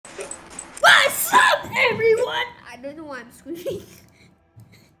don't know why I'm screaming.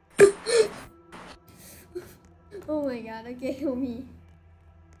 Oh my god, okay, homie.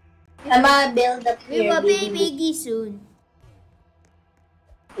 I'm gonna build up We here. will be biggie soon.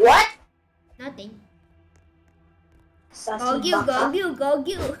 What? Nothing. Sassy Go.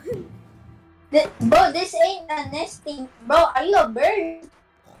 Bro, this ain't a nesting. Bro, are you a bird?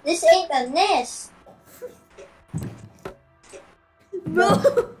 This ain't a nest. Bro,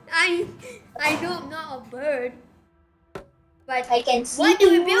 I know I'm not a bird. But I can see. what do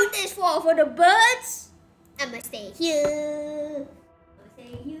we build this for? For the birds? I'ma stay here.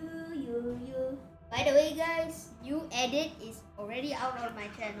 You. By the way, guys, new edit is already out on my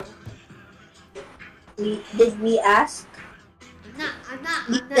channel. Did we ask? I'm not.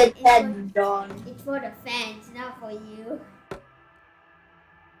 It's for the fans, not for you.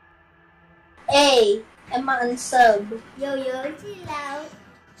 Hey, I'm on sub. Yo, chill out.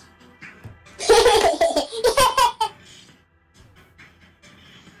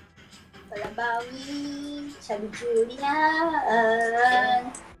 Palabawi, sabi Julian.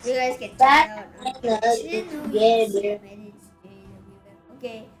 You guys can check That it out. together.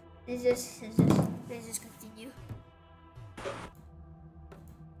 Okay, let's just continue.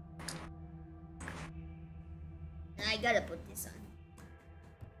 I gotta put this on.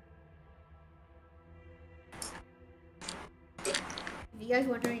 If you guys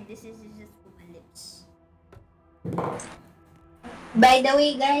wondering, this is just for my lips. By the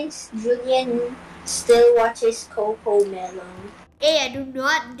way, guys, Julian still watches Coco Melon. Hey, I do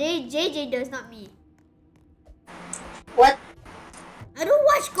not. JJ does not me. What? I don't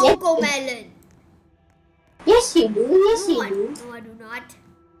watch Coco Melon. Yes, you do. Yes, you do. No, I do not.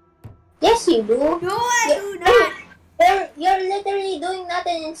 Yes, you do. No, I do not. You're literally doing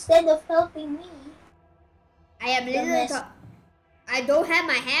nothing instead of helping me. I am literally. I don't have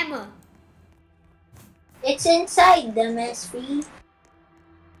my hammer. It's inside the MSP.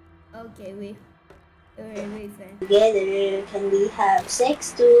 Okay, wait, friend. Together, can we have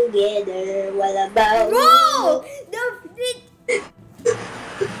sex together? What about Bro!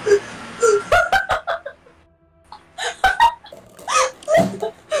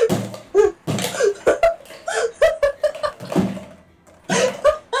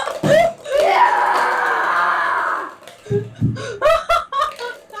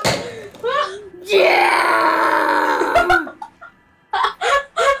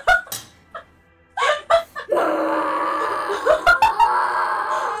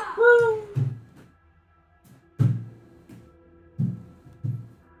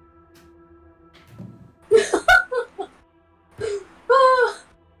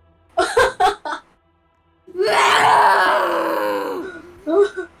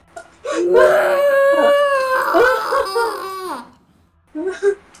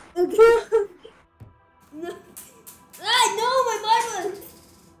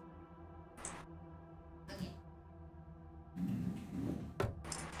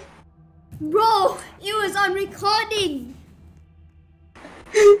 Bro, it was on recording.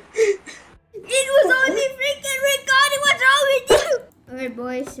 It was only freaking recording. What's wrong with you? Alright,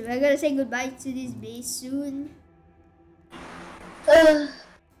 boys, we're gonna say goodbye to this base soon. I'm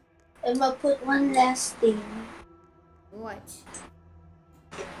gonna put one last thing. What?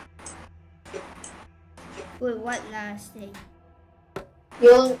 Wait, what last thing?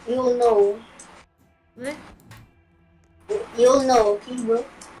 You'll know. What? You'll know, okay, bro?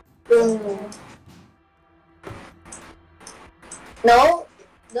 You'll know. No?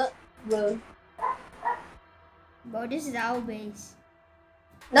 Bro. Bro, this is our base.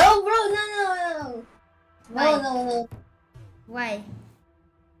 No, bro, no. No. Why?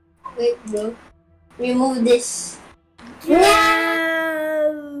 Wait, bro. Remove this. No!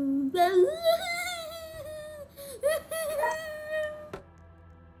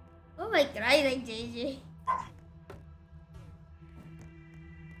 Oh my god, I like JJ.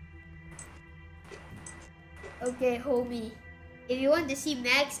 Okay, homie. If you want to see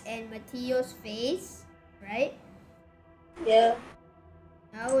Max and Mateo's face, right? Yeah.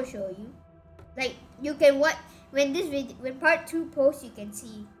 I will show you. Like, you can what when this video, when part 2 posts, you can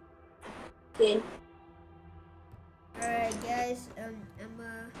see. Okay. Alright, guys.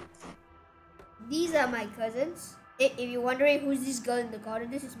 These are my cousins. If you're wondering who's this girl in the corner,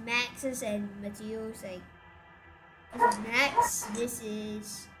 this is Max's and Mateo's. Like, this is Max. This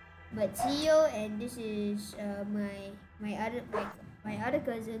is Mateo, and this is my other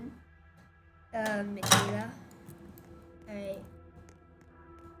cousin, Michaela. Alright.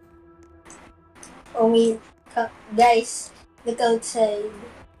 Guys, look outside.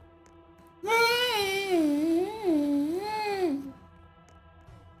 Hey!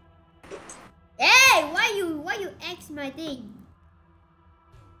 Hey, why you X my thing?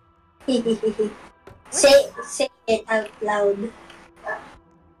 say it out loud.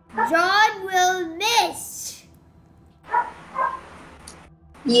 John will miss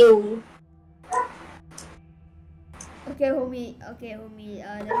You. Okay, homie.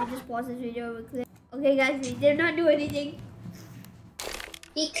 Let me just pause this video real quick. Okay, guys, we did not do anything.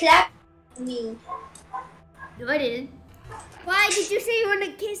 He clapped me. No, I didn't. Why did you say you want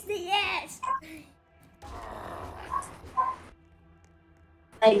to kiss the ass?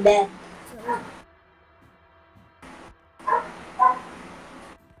 I bet.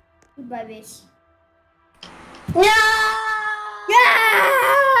 Goodbye, bitch. No! Yeah!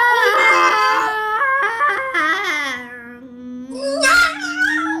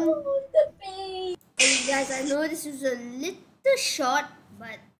 No! The pain. Hey guys, I know this is a little short,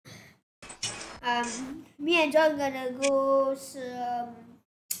 but me and John gonna go somewhere,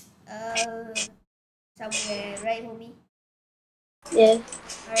 right, homie? Yeah.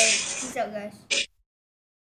 Alright, peace out, guys.